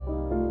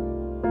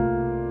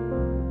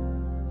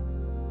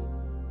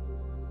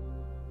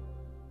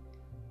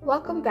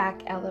Welcome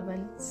back,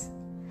 Elements.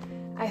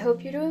 I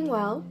hope you're doing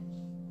well.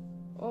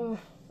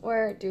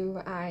 Where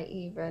do I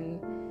even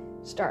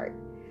start?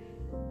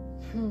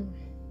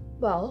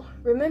 Well,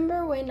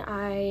 remember when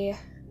I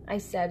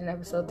said in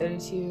episode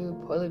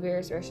 32, Polar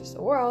Bears versus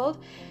the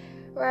World,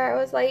 where I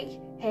was like,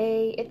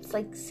 hey, it's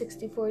like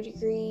 64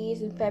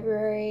 degrees in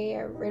February.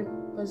 I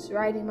was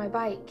riding my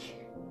bike.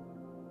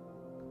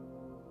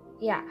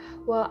 Yeah,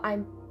 well,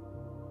 I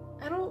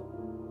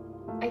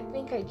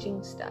think I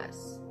jinxed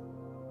us.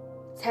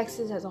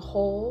 Texas as a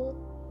whole,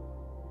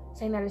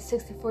 saying that it's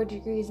 64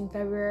 degrees in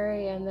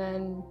February, and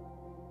then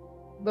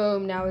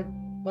boom, now it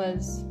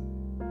was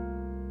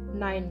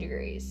 9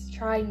 degrees.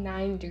 Try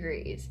 9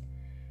 degrees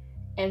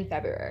in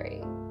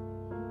February.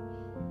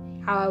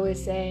 How I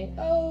was saying,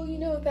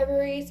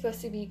 February is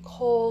supposed to be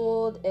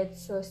cold,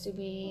 it's supposed to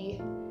be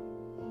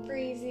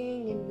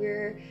freezing, and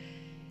we're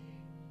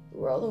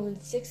rolling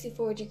with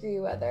 64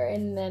 degree weather,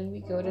 and then we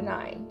go to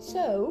 9.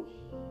 So,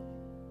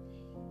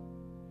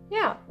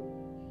 yeah.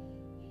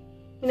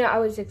 I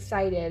was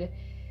excited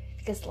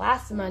because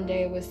last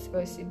Monday was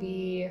supposed to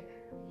be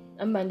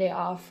a Monday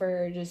off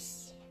for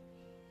just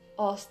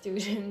all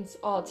students,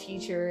 all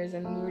teachers,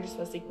 and we were just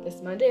supposed to take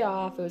this Monday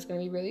off. It was going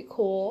to be really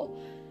cool.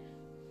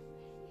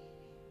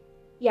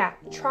 Yeah,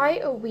 try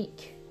a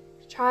week.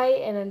 Try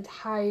an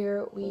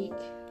entire week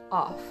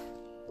off.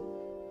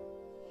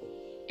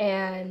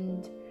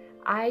 And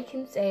I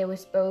can say I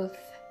was both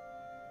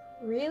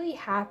really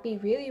happy,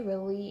 really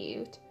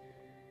relieved,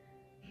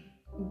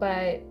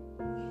 but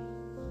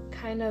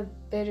kind of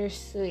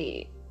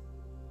bittersweet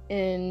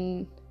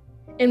in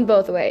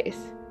both ways.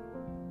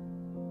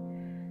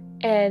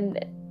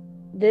 And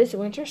this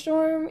winter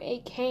storm,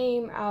 it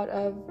came out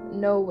of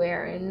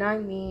nowhere, and I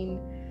mean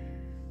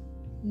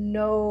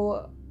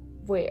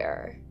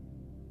nowhere.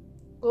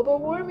 Global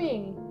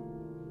warming,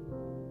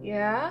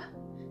 yeah?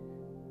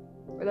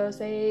 For those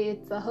say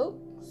it's a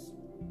hoax.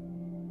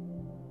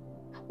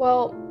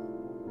 Well,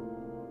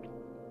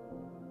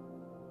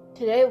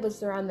 today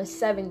was around the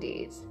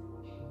 70s.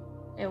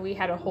 And we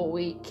had a whole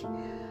week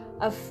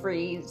of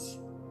freeze,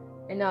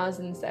 and now it's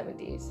in the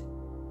 70s.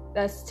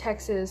 That's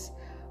Texas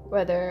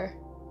weather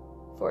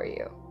for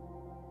you.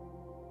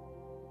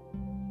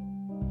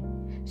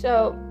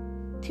 So,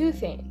 two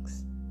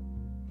things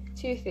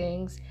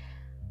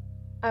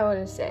I want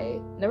to say.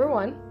 Number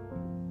one,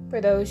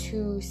 for those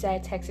who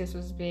said Texas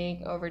was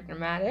being over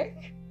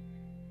dramatic,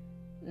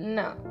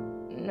 no.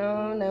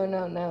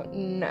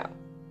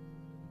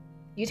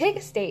 You take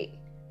a state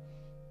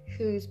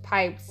whose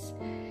pipes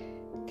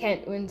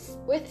can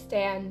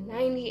withstand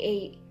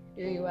 98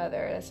 degree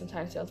weather, that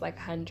sometimes feels like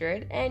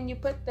 100, and you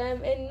put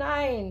them in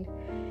 9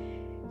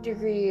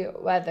 degree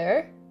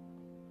weather,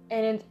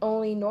 and it's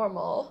only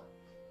normal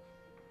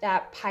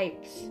that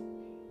pipes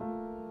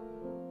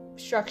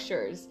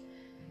structures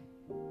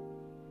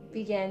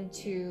begin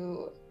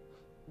to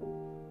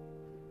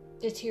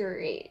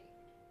deteriorate,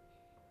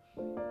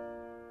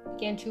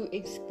 begin to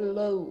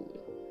explode.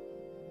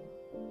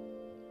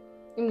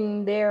 I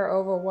mean, they're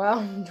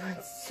overwhelmed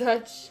with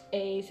such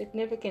a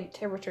significant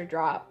temperature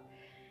drop.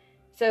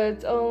 So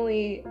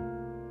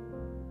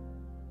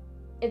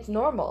it's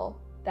normal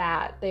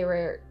that they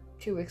were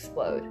to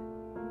explode,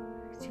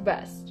 to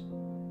bust.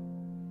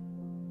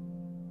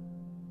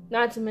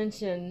 Not to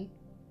mention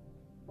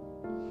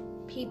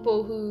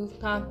people who've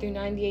gone through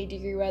 98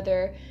 degree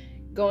weather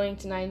going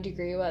to 9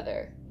 degree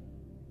weather.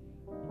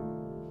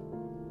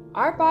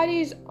 Our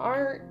bodies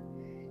aren't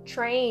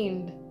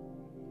trained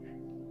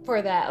for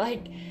that,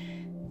 like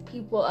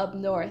people up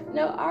north.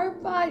 No, our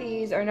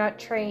bodies are not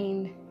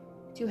trained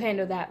to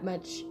handle that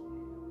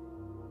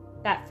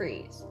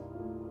freeze,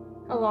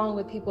 along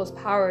with people's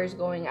powers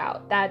going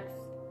out.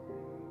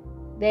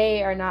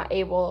 They are not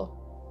able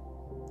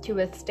to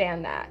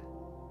withstand that.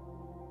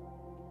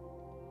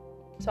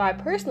 So I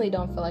personally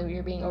don't feel like we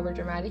are being over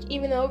dramatic,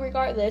 even though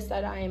regardless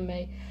that I am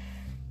a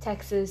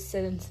Texas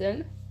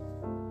citizen.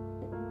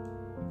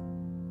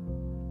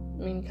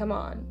 I mean, come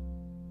on.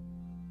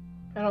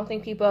 I don't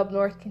think people up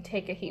north can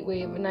take a heat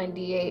wave of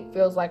 98.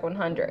 Feels like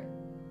 100.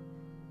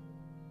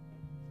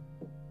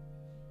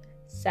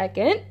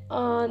 Second,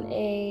 on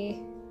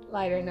a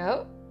lighter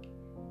note,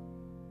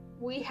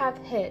 we have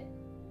hit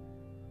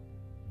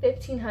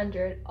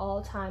 1,500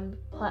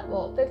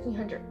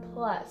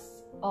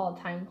 plus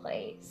all-time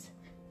plays.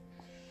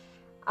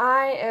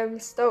 I am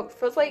stoked.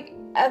 Feels like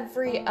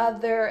every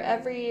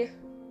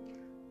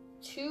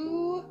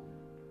 2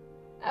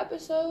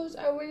 episodes,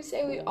 I wouldn't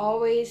say we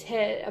always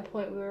hit a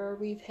point where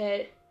we've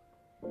hit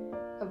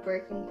a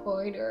breaking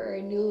point or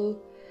a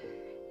new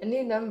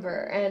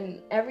number,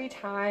 and every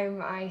time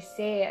I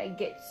say it, I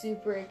get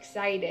super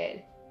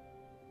excited.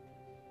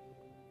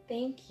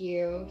 Thank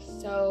you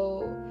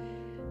so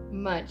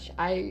much.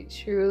 I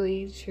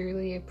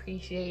truly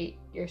appreciate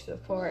your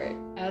support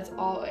as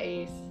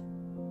always.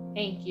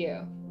 Thank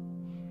you.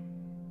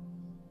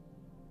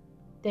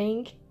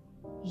 Thank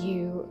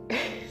you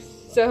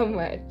so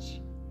much.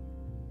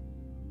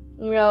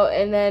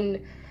 And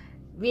then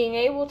being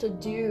able to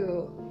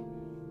do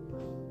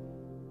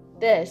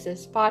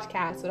this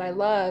podcast, what I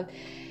love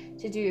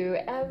to do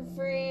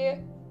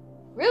every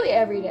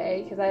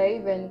day, because I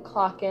even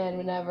clock in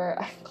whenever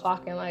I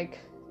clock in, like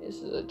this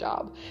is a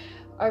job.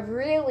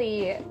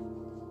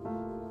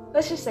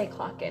 Let's just say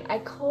clock in. I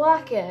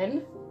clock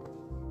in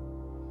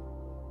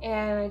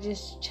and I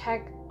just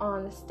check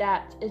on the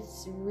stats.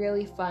 It's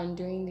really fun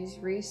doing these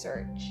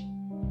research.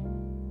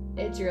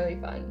 It's really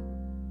fun.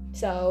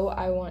 So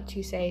I want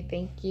to say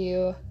thank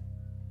you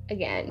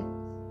again.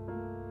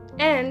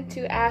 And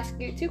to ask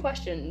you 2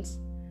 questions.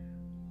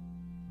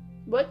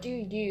 What do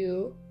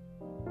you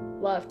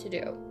love to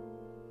do?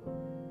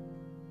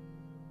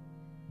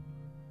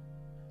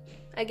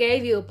 I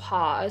gave you a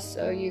pause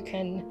so you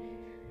can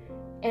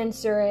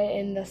answer it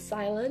in the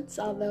silence,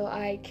 although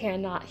I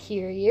cannot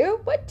hear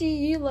you. What do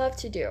you love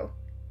to do?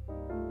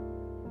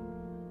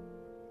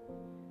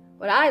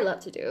 What I love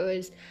to do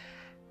is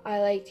I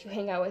like to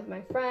hang out with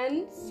my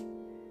friends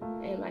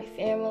and my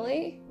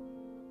family,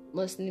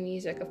 listen to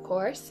music, of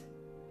course,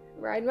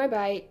 ride my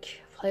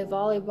bike, play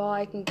volleyball.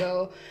 I can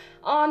go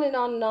on and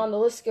on and on. The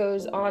list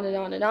goes on and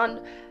on and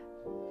on.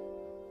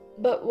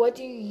 But what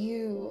do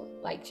you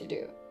like to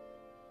do?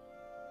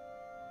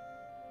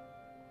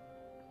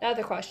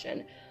 Another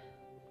question.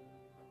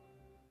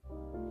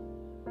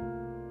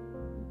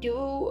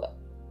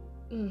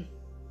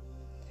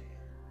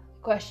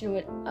 Question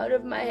went out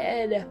of my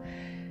head.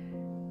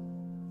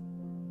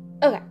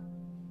 Okay,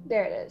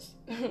 there it is.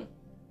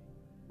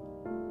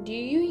 Do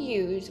you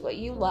use what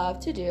you love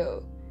to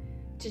do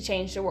to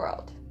change the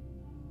world?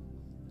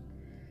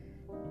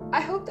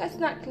 I hope that's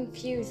not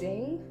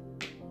confusing.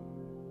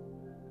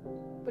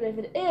 But if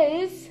it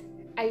is,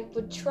 I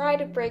would try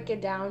to break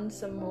it down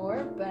some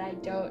more, but I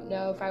don't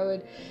know if I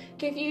would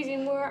confuse you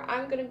more.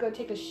 I'm gonna go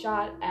take a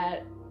shot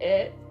at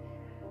it.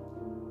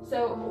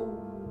 So,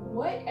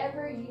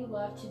 whatever you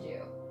love to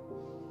do.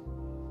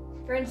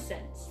 For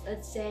instance,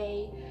 let's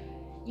say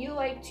you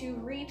like to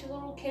read to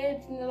little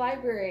kids in the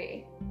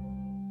library.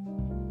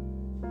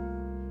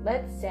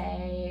 Let's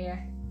say,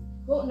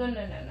 no.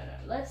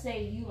 Let's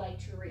say you like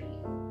to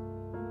read.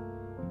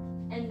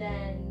 And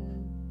then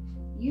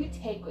you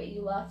take what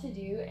you love to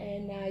do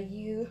and now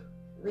you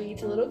read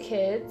to little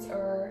kids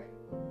or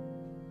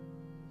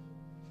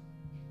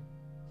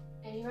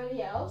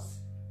anybody else.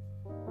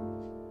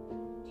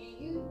 Do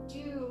you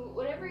do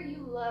whatever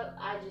you love?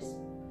 I just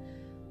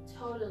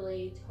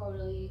totally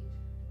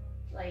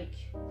like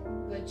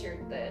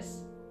butchered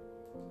this.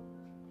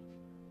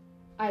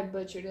 I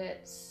butchered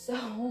it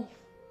so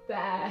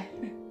bad.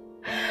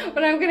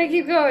 But I'm gonna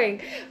keep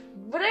going.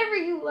 Whatever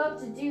you love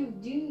to do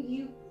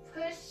you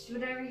push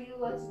whatever you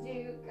love to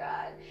do,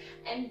 God?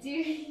 And do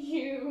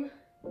you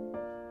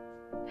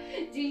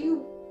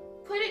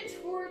put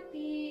it toward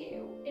the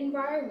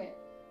environment?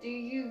 Do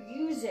you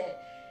use it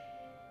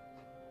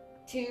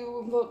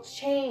to evoke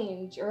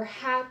change or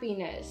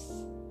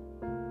happiness?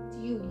 Do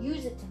you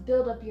use it to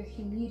build up your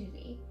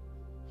community?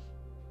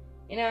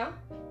 You know?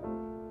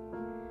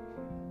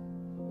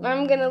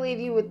 I'm gonna leave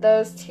you with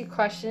those 2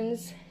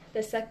 questions.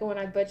 The second one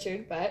I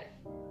butchered, but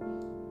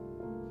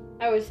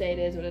I would say it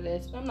is what it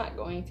is, but I'm not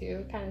going to.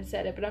 I kind of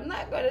said it, but I'm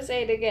not going to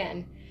say it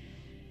again.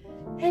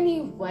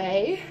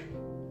 Anyway,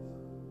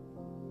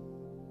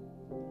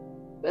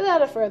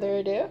 without a further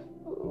ado,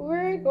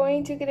 we're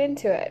going to get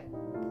into it.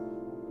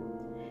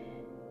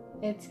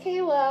 It's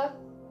Kayla.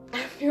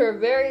 After a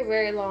very,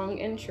 very long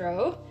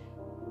intro,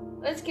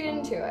 let's get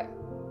into it.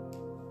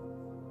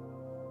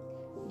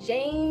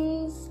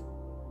 James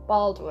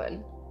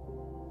Baldwin,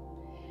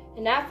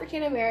 an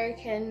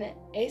African-American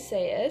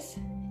essayist,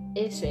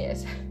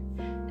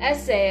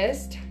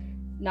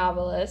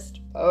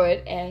 novelist,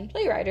 poet, and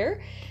playwright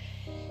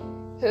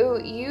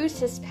who used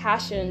his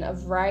passion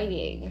of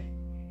writing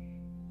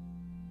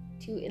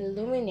to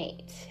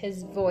illuminate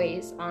his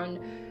voice on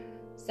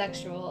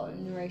sexual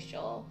and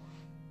racial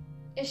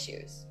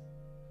issues.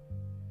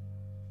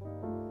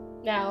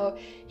 Now,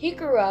 he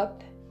grew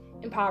up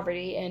in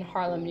poverty in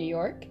Harlem, New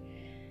York,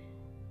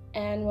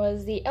 and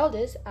was the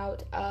eldest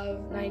out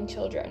of 9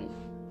 children.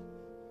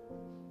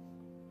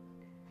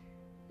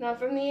 Now,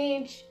 from the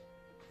age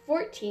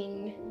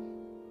 14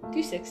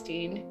 to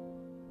 16,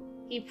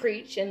 he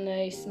preached in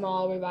a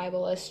small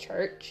revivalist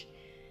church,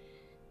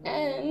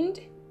 and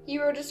he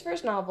wrote his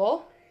first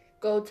novel,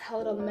 Go Tell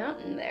It on the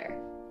Mountain There.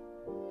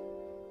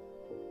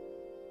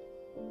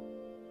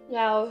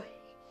 Now,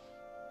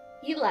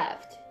 he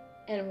left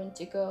and went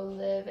to go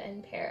live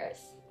in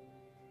Paris,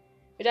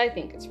 which I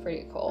think is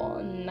pretty cool,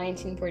 in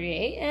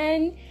 1948,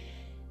 and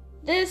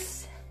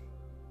this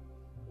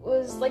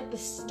was like the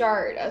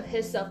start of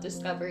his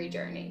self-discovery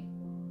journey.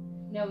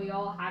 You know, we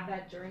all have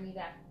that journey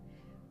that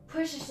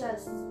pushes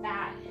us,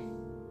 that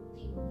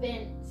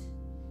event,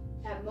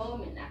 that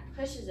moment that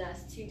pushes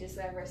us to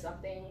discover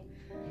something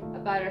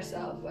about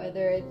ourselves,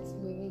 whether it's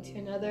moving to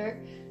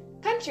another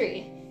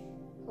country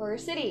or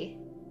city,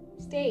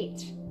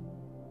 state,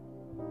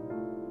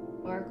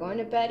 or going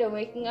to bed and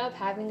waking up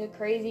having a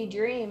crazy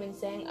dream and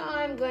saying, oh,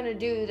 I'm going to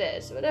do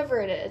this, whatever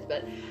it is.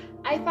 But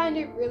I find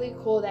it really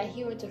cool that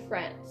he went to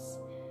France.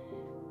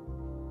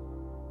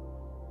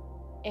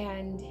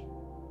 and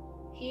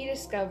he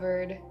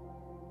discovered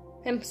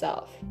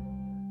himself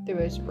through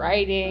his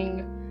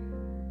writing,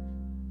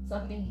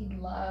 something he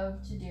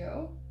loved to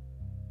do.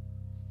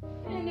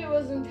 And it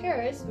was in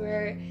Paris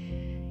where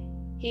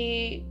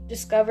he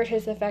discovered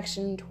his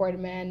affection toward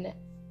men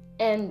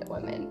and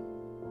women.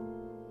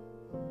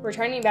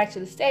 Returning back to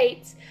the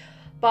States,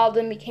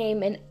 Baldwin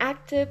became an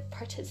active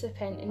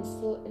participant in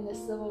the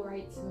civil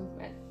rights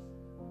movement,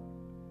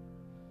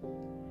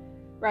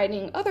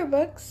 writing other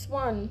books,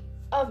 one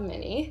of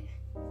many,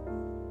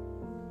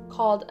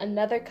 called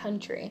Another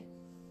Country,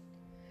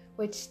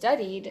 which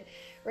studied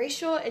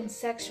racial and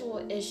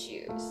sexual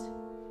issues.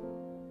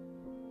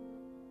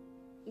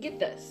 Get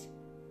this,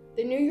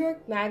 the New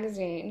York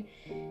Magazine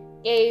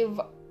gave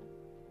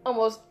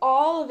almost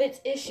all of its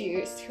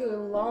issues to a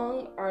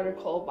long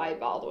article by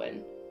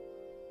Baldwin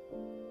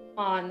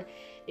on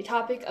the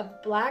topic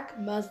of Black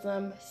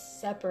Muslim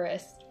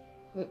separatist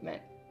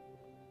movement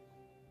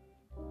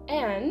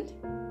and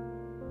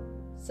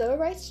civil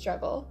rights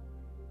struggle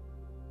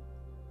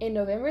in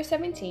November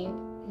 17,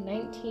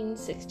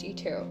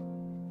 1962.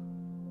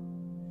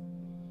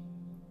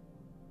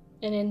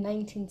 And in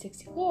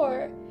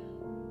 1964,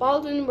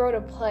 Baldwin wrote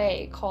a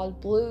play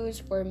called Blues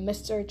for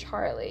Mr.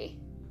 Charlie,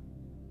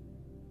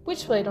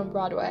 which played on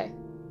Broadway.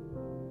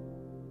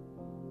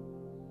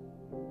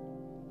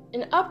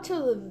 And up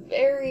till the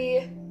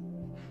very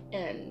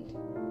end,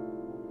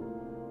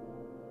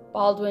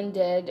 Baldwin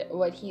did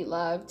what he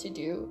loved to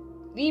do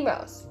the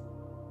most,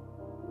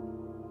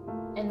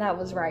 and that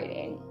was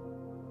writing.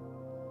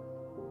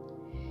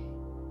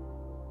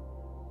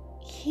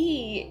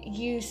 He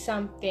used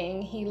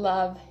something he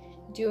loved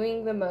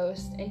doing the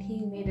most, and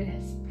he made it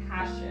his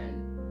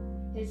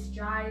passion, his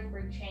drive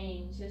for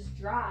change, his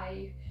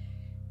drive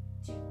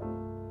to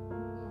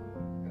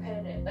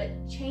repetitive,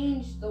 but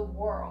change the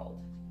world.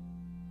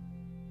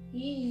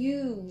 He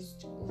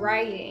used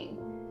writing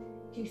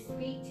to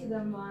speak to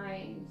the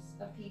minds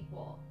of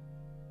people.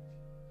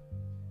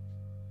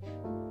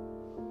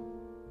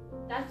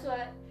 That's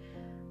what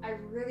I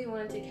really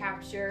wanted to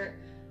capture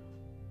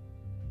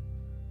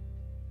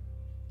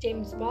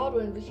James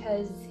Baldwin,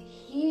 because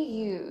he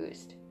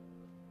used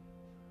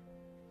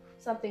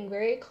something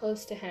very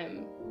close to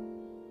him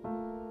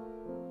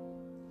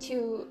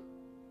to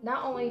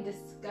not only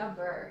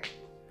discover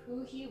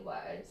who he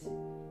was,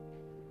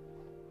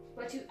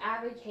 but to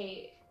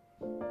advocate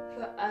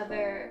for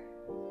other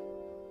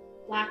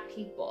Black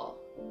people,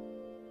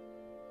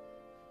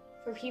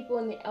 for people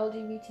in the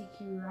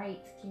LGBTQ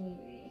rights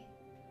community.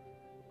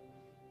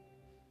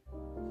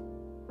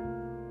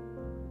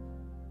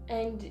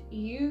 And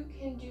you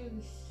can do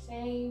the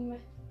same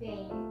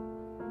thing.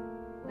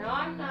 Now,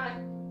 I'm not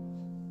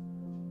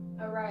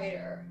a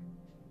writer.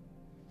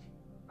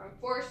 I'm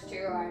forced to.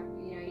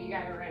 You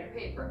gotta write a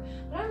paper.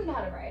 But I'm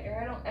not a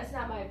writer. That's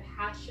not my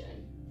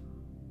passion.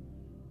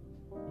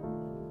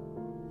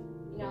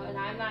 And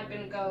I'm not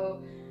gonna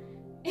go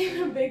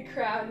in a big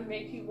crowd and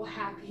make people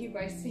happy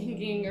by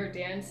singing or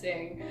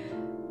dancing.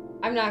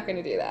 I'm not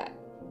gonna do that.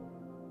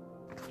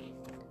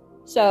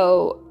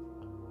 So,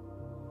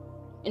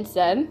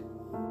 instead,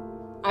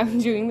 I'm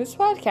doing this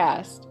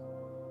podcast.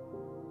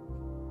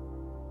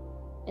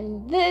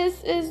 And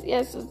this is,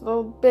 yes, it's a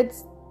little bit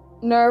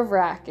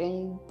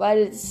nerve-wracking, but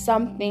it's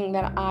something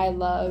that I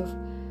love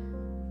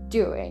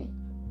doing.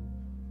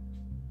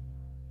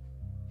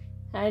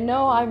 I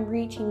know I'm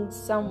reaching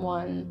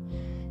someone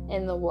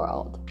in the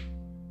world.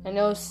 I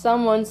know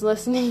someone's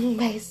listening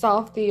based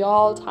off the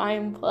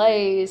all-time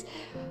plays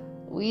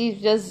we've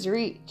just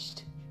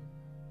reached.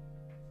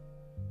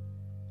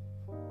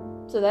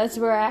 So that's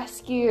where I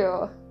ask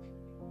you,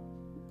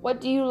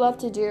 what do you love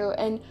to do?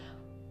 And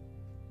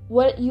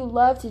what you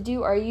love to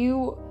do, are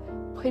you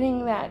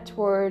putting that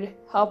toward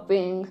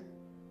helping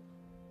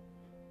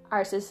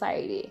our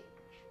society?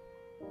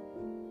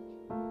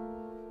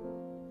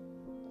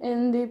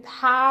 In the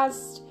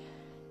past,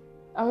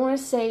 I want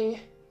to say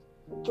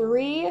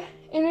 3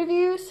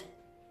 interviews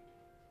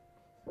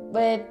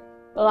with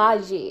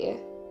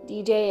Balaji,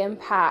 DJ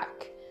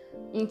Impact,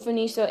 and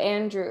Phoenicia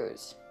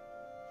Andrews,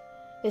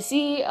 the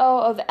CEO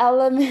of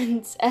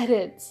Elements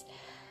Edits,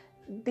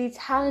 the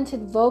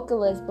talented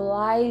vocalist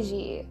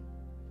Balaji,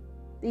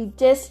 the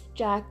disc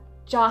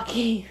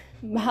jockey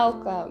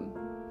Malcolm.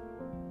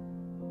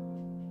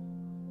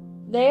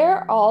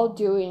 They're all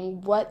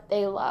doing what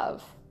they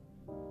love,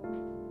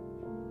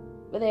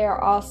 but they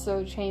are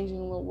also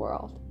changing the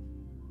world.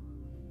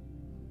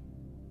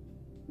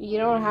 You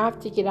don't have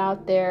to get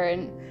out there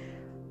and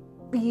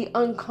be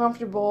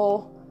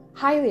uncomfortable,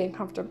 highly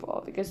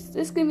uncomfortable, because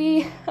this can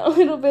be a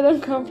little bit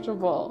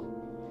uncomfortable.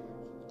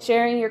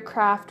 Sharing your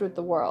craft with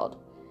the world,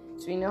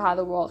 so you know how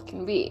the world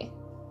can be.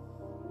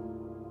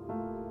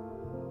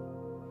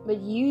 But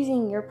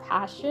using your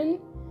passion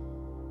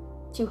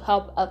to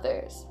help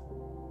others.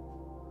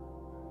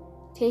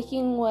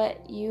 Taking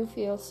what you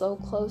feel so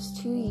close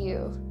to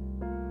you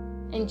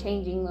and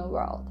changing the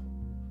world.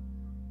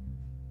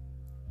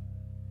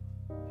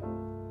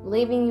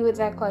 Leaving you with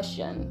that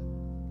question.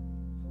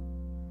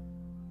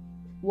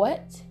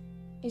 What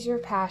is your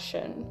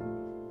passion?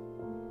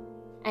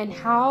 And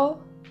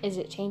how is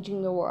it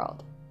changing the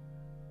world?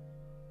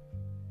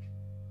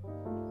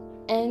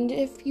 And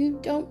if you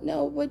don't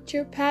know what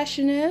your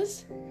passion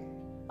is,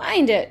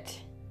 find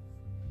it.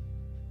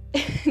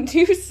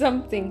 Do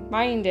something,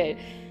 find it.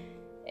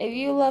 If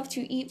you love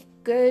to eat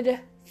good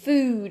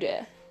food,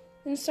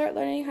 then start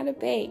learning how to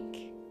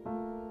bake.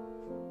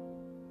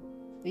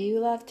 If you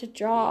love to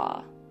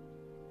draw,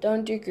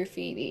 don't do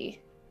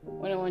graffiti.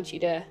 I don't want you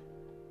to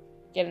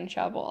get in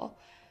trouble.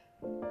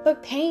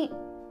 But paint.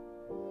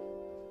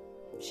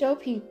 Show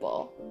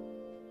people.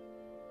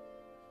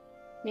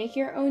 Make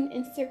your own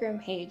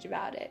Instagram page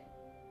about it.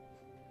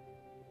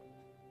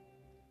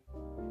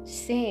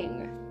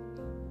 Sing.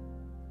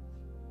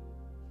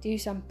 Do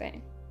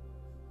something.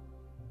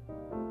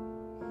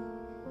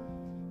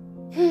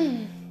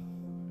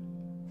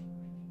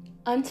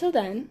 Until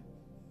then,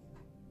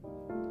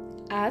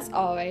 as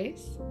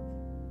always,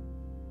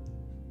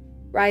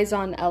 rise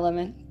on,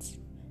 elements.